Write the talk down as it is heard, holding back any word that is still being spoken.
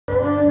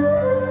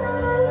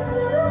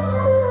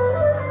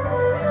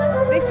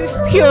This is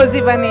pure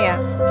zivania.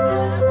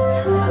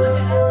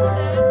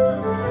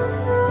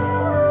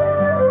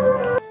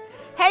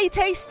 Hey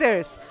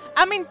tasters,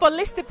 I'm in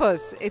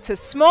Polystypos. It's a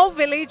small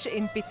village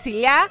in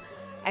Pitsilia,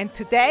 and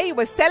today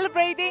we're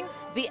celebrating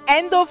the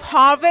end of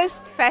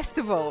harvest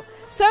festival.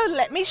 So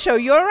let me show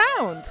you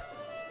around.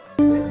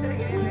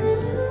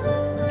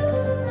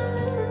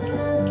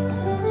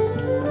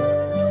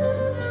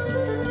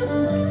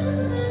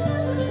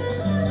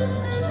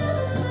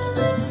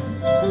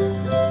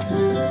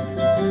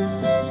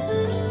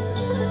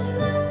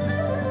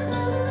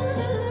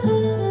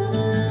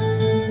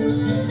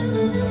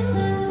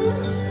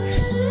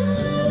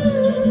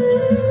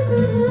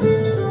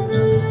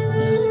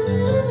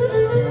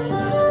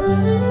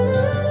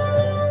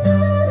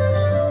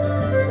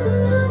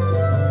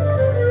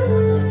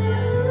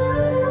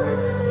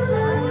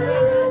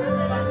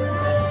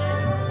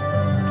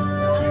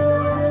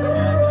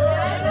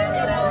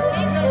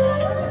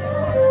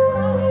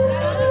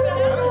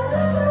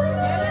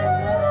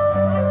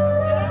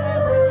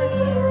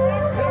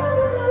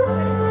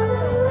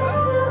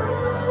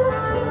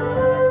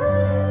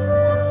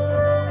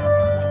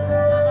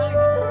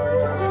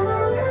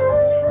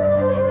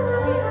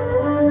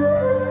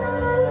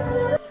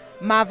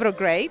 Mavro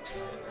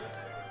grapes.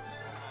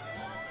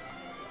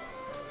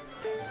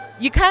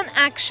 You can't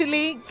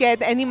actually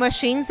get any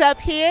machines up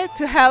here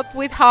to help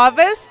with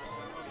harvest,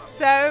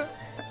 so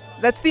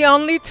that's the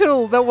only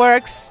tool that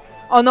works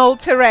on all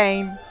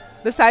terrain,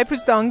 the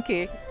Cyprus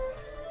donkey.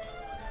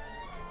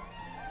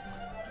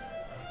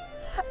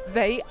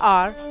 They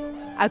are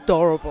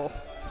adorable.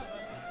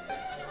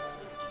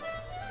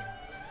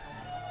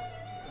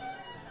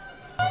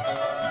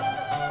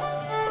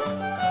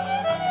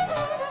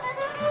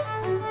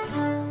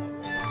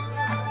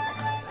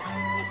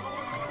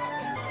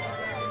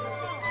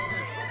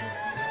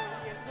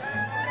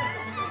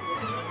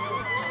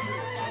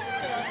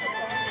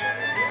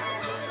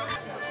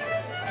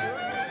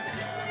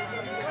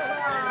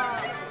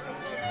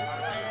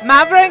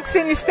 Mavro and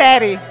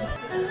Xinisteri.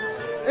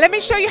 Let me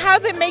show you how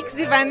they make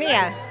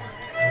zivania.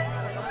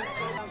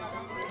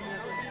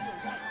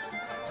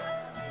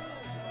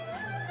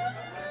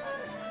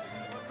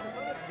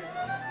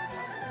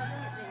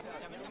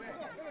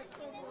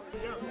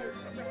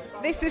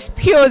 This is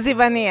pure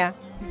zivania.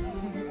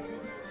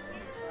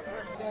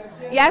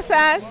 Γεια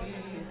σας.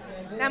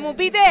 Να μου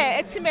πείτε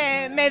έτσι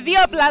με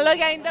δύο απλά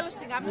λόγια είναι τέλος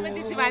τι κάνουμε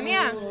τη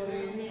ζιβανία.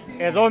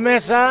 Εδώ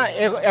μέσα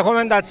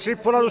έχουμε τα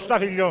τσίπουρα του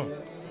σταφυλιού.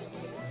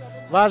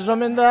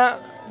 Βάζουμε τα,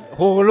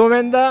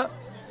 χουγλούμε τα,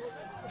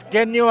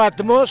 φκένει ο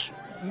ατμός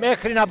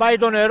μέχρι να πάει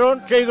το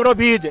νερό και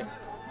υγροποιείται.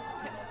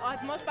 Ο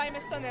ατμός πάει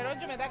μες στο νερό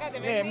και μετά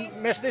κατεβαίνει.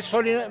 Μες στη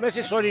σωλήνα, μες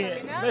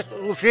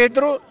του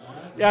φίλτρου,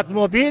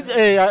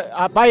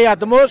 πάει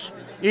ατμός,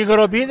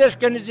 υγροποιείται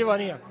και είναι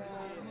ζιβανία.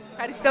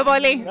 Ευχαριστώ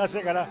πολύ. Να είσαι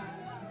καλά.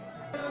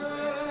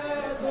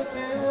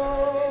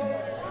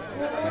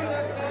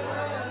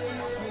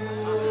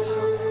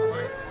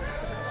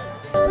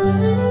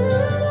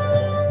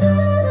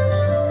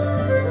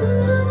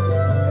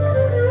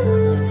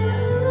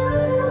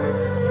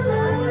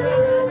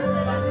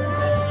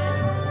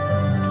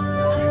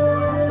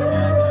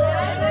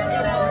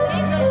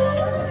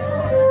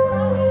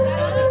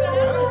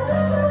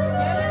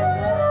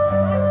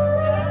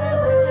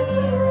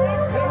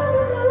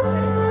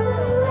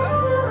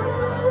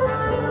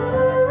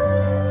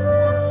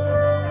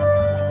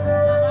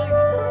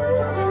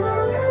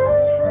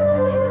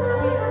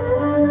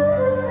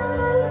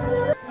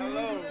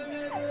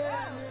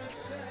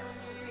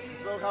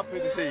 Happy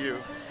to see you.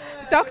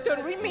 Doctor,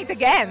 we meet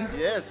again.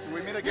 Yes, we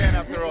meet again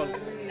after all.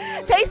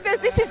 Tasters,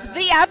 this is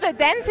the other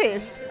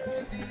dentist.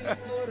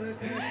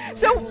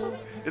 So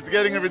It's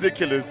getting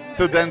ridiculous.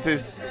 Two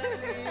dentists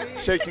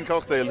shaking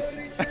cocktails.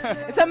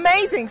 it's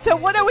amazing. So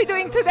what are we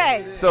doing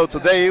today? So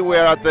today we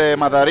are at the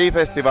Commadaria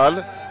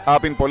festival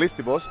up in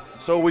Polystypos.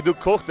 So we do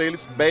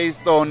cocktails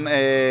based on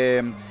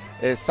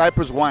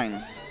Cyprus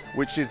wines,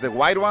 which is the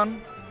white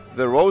one,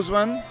 the rose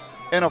one,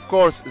 and of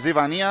course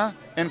zivania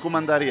and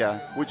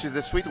commandaria, which is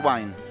the sweet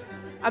wine.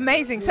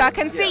 Amazing. So I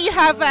can see you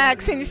have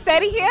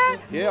Xinisteri here.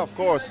 Yeah, of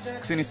course.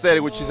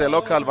 Xinisteri, which is a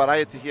local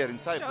variety here in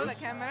Cyprus. Show the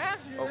camera.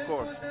 Of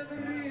course.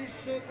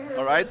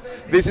 All right.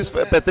 This is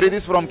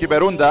Petridis from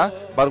Kiberunda,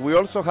 but we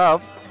also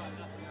have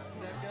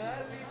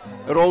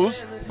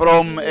Rose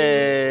from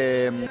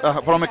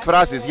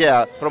Ekphrasis,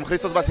 yeah, from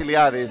Christos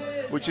Vasiliadis,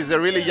 which is a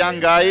really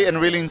young guy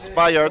and really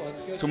inspired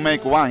to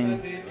make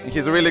wine.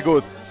 He's really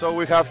good. So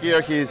we have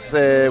here his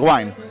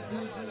wine.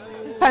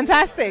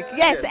 Fantastic.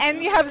 Yes,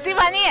 and you have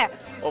zivania.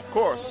 Of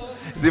course.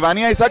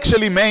 Zivania is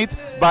actually made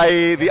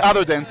by the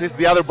other dentist,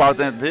 the other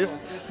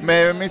BarDentist,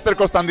 Mr.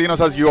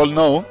 Konstantinos, as you all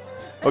know.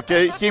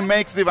 Okay, he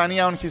makes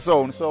zivania on his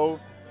own, so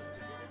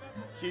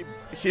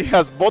he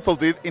has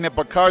bottled it in a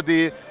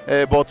Bacardi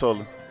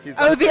bottle.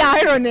 Oh, the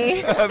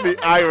irony. The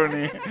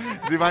irony.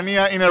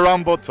 Zivania in a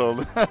rum bottle.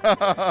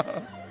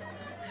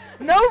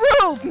 No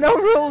rules, no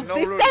rules. No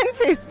These rules.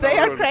 dentists, they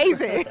No are rules.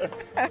 crazy.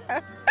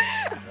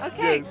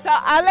 Okay, Yes. so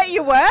I'll let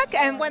you work,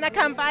 and when I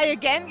come by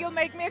again, you'll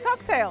make me a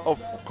cocktail. Of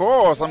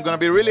course, I'm gonna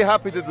be really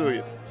happy to do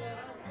it.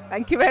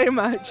 Thank you very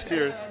much.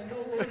 Cheers.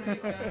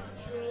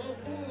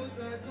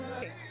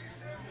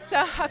 So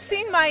I've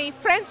seen my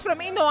friends from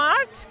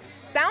InnoArt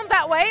down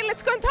that way.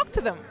 Let's go and talk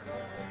to them.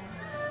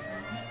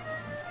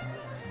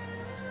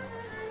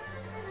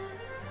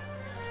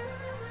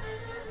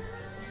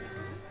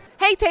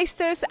 Hey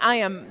tasters, I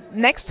am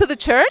next to the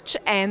church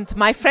and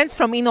my friends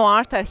from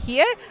InnoArt are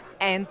here,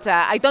 and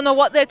I don't know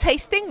what they're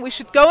tasting. We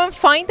should go and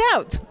find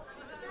out.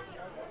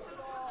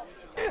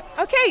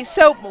 Okay,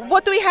 so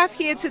what do we have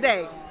here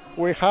today?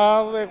 We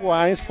have the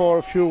wines for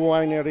a few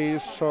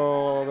wineries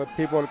so that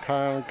people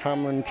can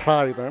come and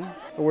try them.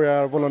 We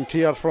are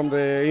volunteers from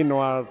the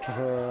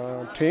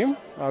InnoArt team,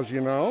 as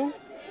you know,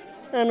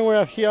 and we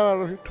are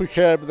here to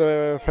help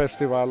the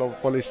festival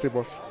of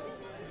Polystypos.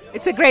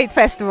 It's a great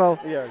festival.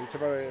 Yeah, it's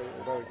very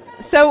good.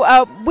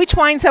 So which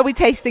wines are we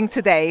tasting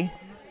today?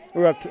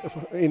 We are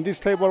in this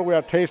table we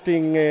are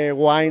tasting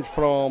wines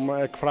from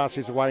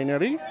Ekphrasis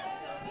winery.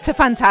 It's a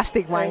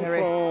fantastic And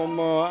winery. from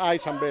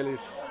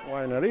Isambellis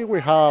winery we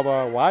have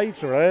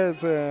whites,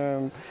 reds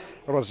and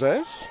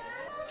rosés.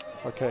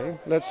 Okay,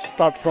 let's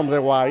start from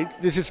the white.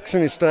 This is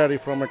Xenisteri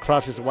from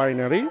Ekphrasis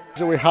winery.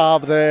 So we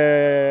have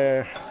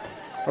the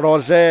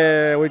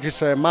rosé, which is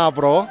a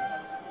Mavro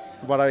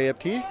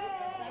variety.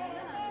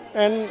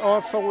 And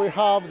also we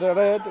have the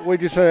red,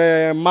 which is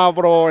a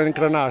Mavro and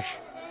Grenache.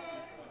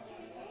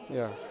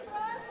 Yeah.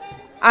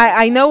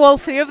 I know all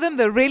three of them.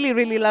 They're really,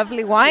 really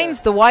lovely wines.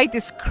 Yeah. The white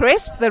is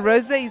crisp. The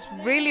rosé is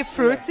really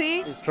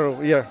fruity. It's true,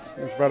 yeah.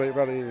 It's very,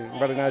 very,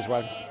 very nice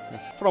wines.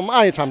 Yeah. From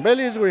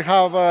Isambellis we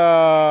have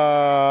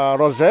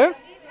rosé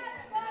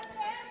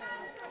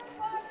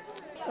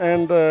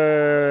and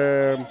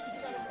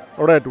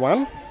red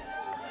one.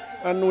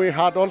 And we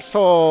had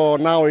also,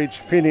 now it's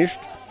finished,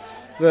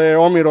 the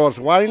Omiros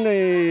wine,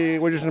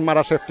 which is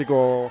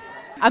Maraseftico.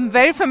 I'm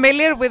very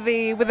familiar with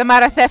the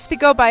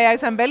Maratheftico by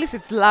Isambellis.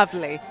 It's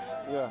lovely.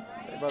 Yeah.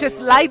 Just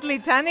lightly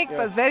tannic, yeah.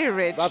 but very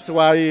rich. That's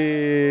why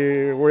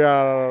we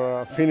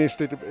are finished.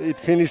 It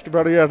finished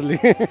very early.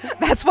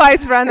 That's why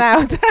it's run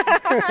out.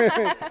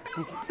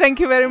 Thank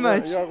you very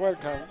much. You're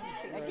welcome.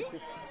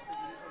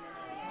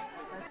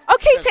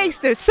 Okay,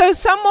 tasters. So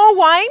some more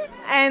wine,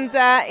 and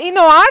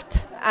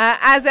InnoArt,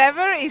 as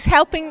ever, is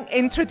helping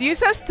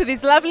introduce us to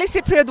these lovely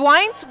Cypriot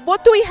wines.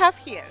 What do we have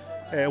here?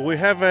 We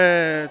have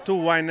two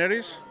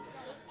wineries,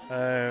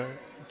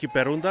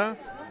 Kiperounda,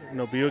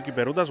 Nobio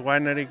Kiperoundas,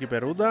 Winery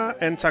Kiperounda,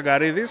 and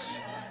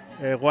Tsagaridis,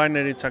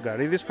 Winery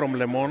Tsagaridis from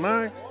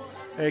Lemona.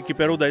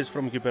 Kiperounda is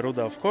from Kiperounda,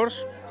 of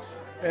course.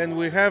 And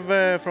we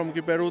have from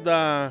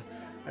Kiperounda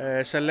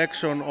a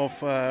selection of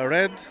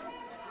red,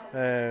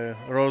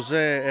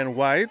 rosé and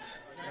white,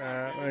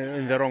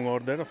 in the wrong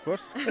order, of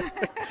course.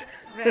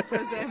 Red,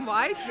 rosé, and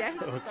white,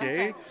 yes.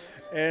 Okay.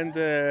 And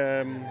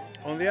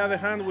on the other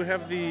hand, we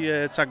have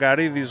the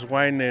Tsagaridis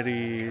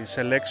winery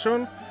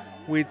selection,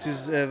 which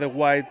is the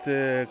white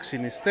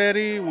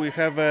Xenisteri. We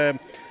have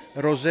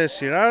rosé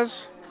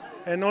Shiraz,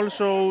 and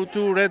also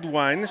two red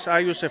wines,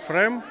 Ayus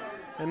Ephraim,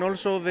 and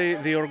also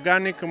the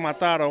organic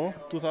Mataro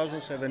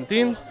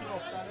 2017.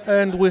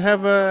 And we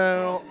have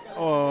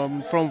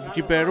from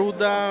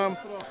Kiperounda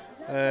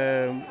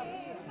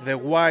the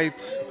white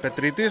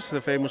Petritis,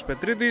 the famous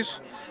Petritis.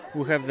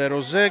 We have the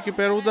rosé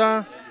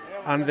Kiperounda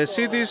and the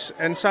cities,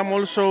 and some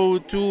also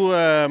two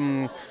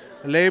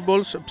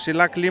labels,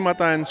 Ψηλά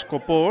Κλίματα and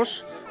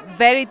Skopos.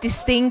 Very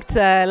distinct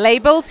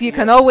labels. You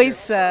can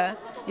always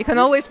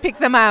pick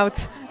them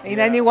out in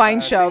any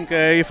wine shop.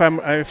 If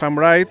I'm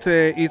right,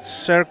 each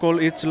circle,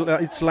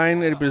 each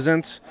line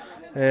represents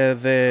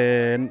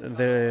the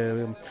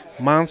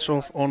months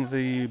on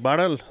the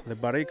barrel, the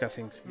barrique, I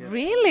think. Yes.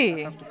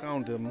 Really? I have to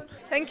count them.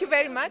 Thank you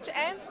very much.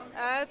 And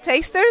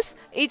tasters,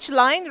 each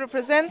line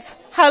represents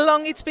how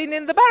long it's been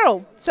in the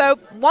barrel. So,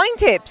 wine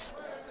tips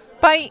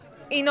by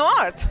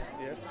InnoArt.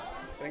 Yes.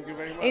 Thank you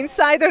very much.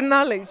 Insider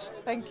knowledge.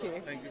 Thank you.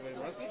 Thank you very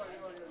much.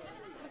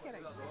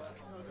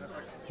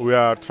 We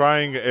are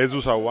trying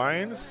Ezusa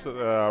wines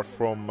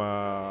from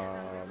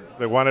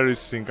the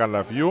wineries in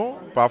Canlaviou,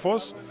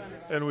 Paphos,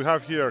 and we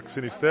have here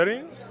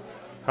Xenisteri,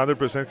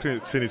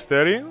 100%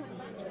 Xenisteri.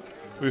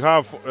 We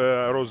have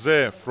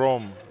rosé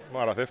from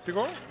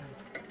Maratheftico,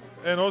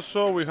 and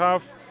also we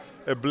have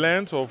a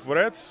blend of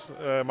reds,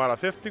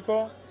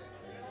 Maratheftico,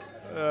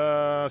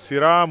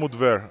 Syrah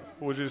Moudver,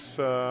 which is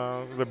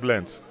the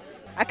blend.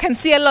 I can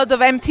see a lot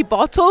of empty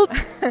bottles.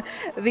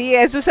 The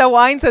Ezusa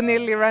wines are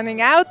nearly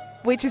running out,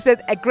 which is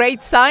a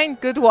great sign.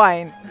 Good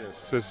wine.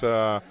 Yes, it's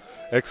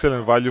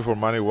excellent value for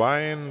money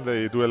wine.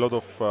 They do a lot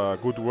of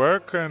good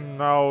work, and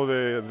now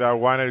their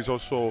winery is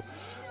also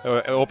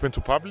open to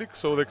public,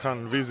 so they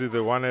can visit the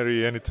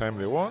winery anytime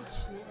they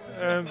want,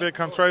 and they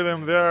can try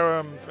them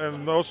there.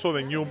 And also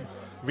the new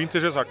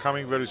vintages are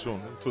coming very soon,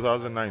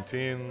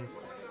 2019,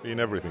 in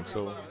everything.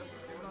 So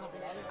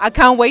I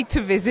can't wait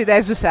to visit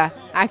Ezusa,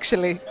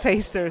 actually,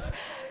 tasters.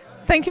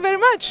 Thank you very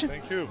much.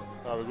 thank you.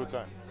 Have a good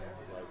time.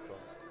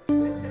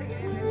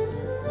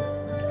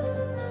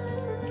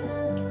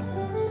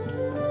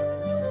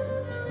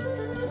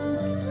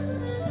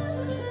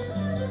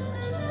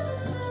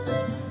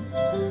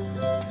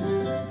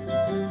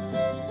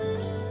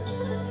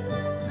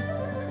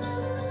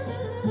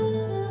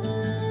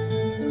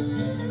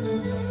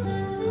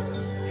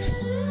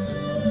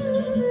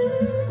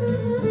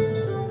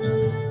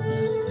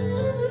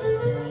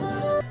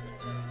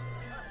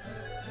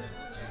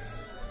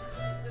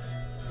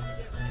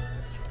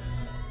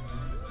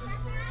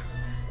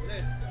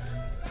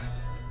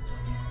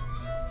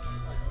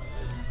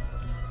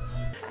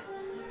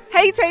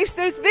 Hey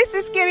tasters, this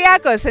is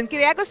Kyriakos, and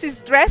Kyriakos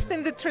is dressed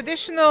in the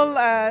traditional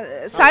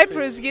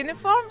Cyprus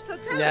uniform, so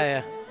tell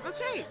us.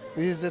 Okay.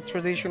 This is a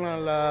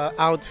traditional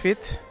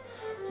outfit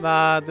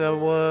that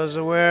was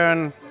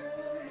worn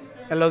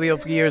a lot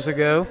of years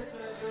ago,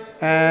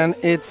 and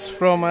it's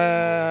from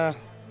a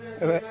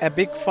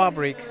big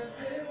fabric,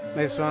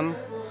 this one,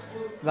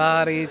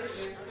 that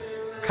it's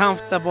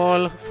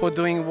comfortable for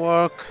doing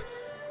work,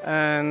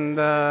 and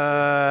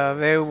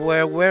they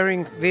were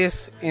wearing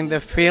this in the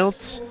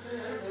fields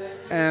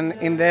and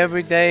in the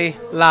everyday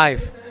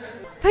life.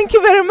 Thank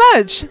you very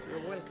much. You're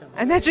welcome.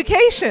 And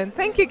education.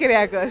 Thank you,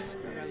 Kyriakos.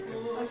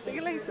 I'll see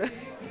you later.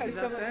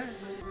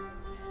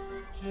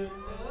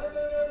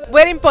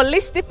 We're in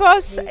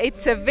Polystypos.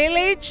 It's a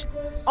village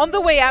on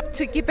the way up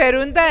to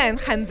Kyperunda and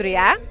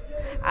Chandria.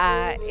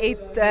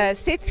 It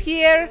sits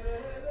here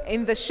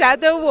in the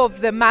shadow of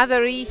the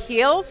Commadaria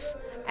hills,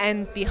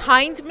 and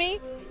behind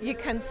me you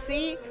can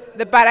see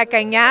the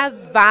Barakania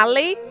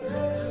Valley.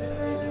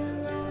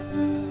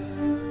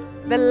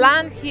 The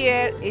land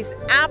here is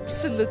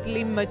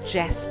absolutely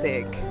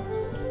majestic.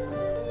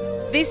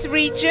 This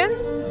region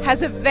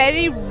has a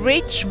very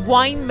rich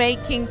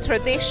winemaking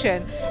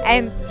tradition,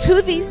 and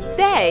to this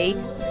day,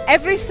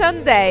 every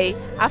Sunday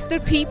after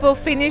people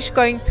finish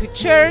going to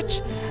church,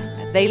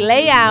 they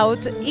lay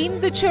out in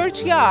the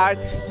churchyard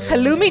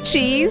halloumi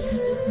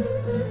cheese,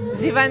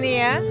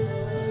 zivania,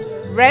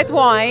 red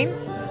wine,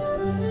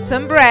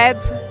 some bread,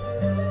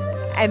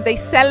 and they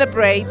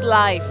celebrate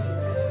life.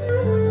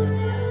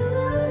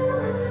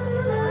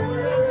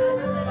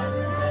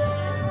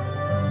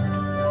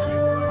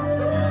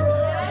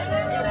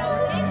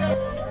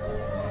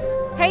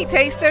 Hey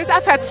tasters,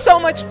 I've had so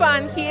much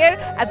fun here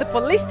at the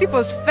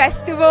Polystypos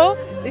Festival.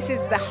 This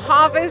is the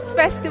Harvest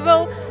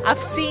Festival.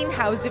 I've seen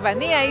how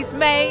zivania is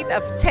made,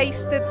 I've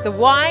tasted the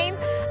wine,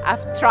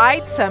 I've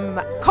tried some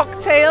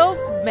cocktails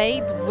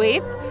made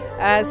with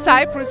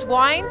Cyprus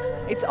wine.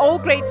 It's all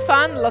great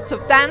fun, lots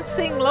of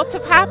dancing, lots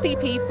of happy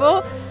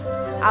people.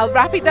 I'll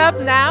wrap it up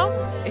now.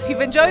 If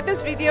you've enjoyed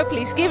this video,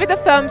 please give it a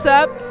thumbs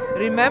up.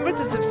 Remember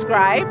to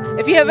subscribe.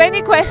 If you have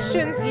any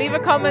questions, leave a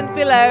comment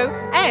below,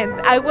 and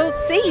I will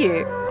see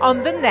you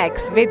on the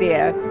next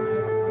video.